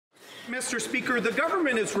Mr. Speaker, the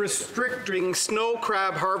government is restricting snow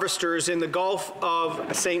crab harvesters in the Gulf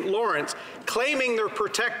of St. Lawrence, claiming they're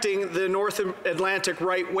protecting the North Atlantic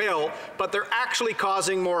right whale, but they're actually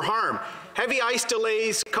causing more harm. Heavy ice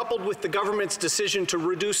delays, coupled with the government's decision to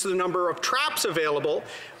reduce the number of traps available,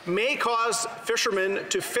 may cause fishermen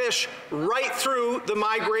to fish right through the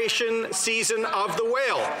migration season of the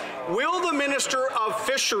whale. Will the Minister of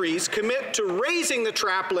Fisheries commit to raising the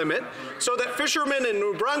trap limit so that fishermen in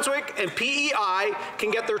New Brunswick and PEI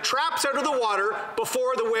can get their traps out of the water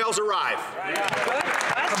before the whales arrive?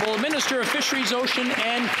 Honourable Minister of Fisheries, Ocean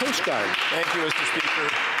and Coast Guard. Thank you, Mr.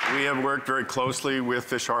 Speaker. We have worked very closely with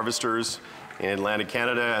fish harvesters in Atlantic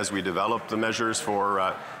Canada as we develop the measures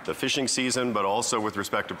for the fishing season, but also with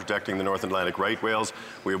respect to protecting the North Atlantic right whales.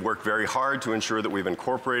 We have worked very hard to ensure that we've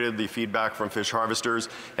incorporated the feedback from fish harvesters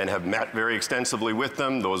and have met very extensively with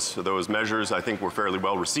them. Those measures, I think, were fairly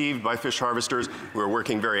well received by fish harvesters. We're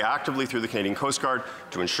working very actively through the Canadian Coast Guard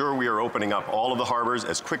to ensure we are opening up all of the harbours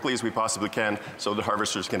as quickly as we possibly can so that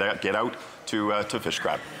harvesters can get out to fish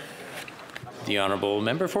crab. The Honourable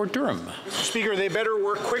Member for Durham. Mr. Speaker, they better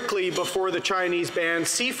work quickly before the Chinese ban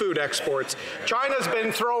seafood exports. China's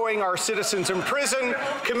been throwing our citizens in prison,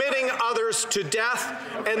 committing others to death,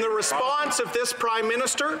 and the response of this Prime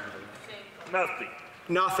Minister?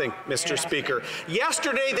 Nothing, Mr. Speaker.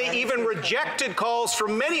 Yesterday, they even rejected calls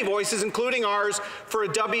from many voices, including ours, for a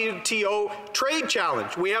WTO trade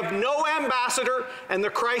challenge. We have no ambassador, and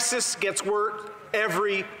the crisis gets worse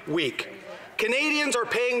every week. Canadians are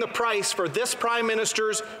paying the price for this Prime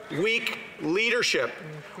Minister's weak leadership.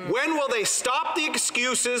 When will they stop the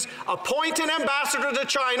excuses, appoint an ambassador to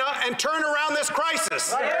China, and turn around this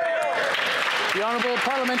crisis? The Honourable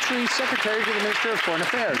Parliamentary Secretary to the Minister of Foreign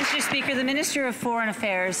Affairs. Mr. Speaker, the Minister of Foreign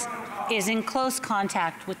Affairs is in close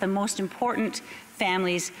contact with the most important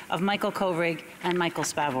families of Michael Kovrig and Michael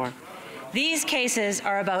Spavor. These cases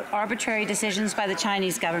are about arbitrary decisions by the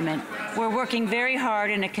Chinese government. We're working very hard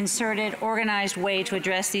in a concerted, organized way to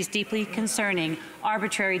address these deeply concerning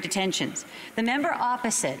arbitrary detentions. The member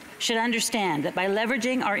opposite should understand that by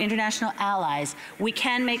leveraging our international allies, we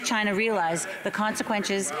can make China realize the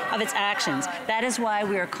consequences of its actions. That is why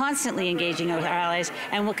we are constantly engaging with our allies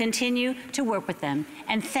and will continue to work with them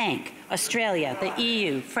and thank Australia, the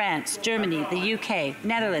EU, France, Germany, the UK,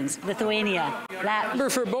 Netherlands, Lithuania, Latvia. Member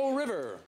for Bow River.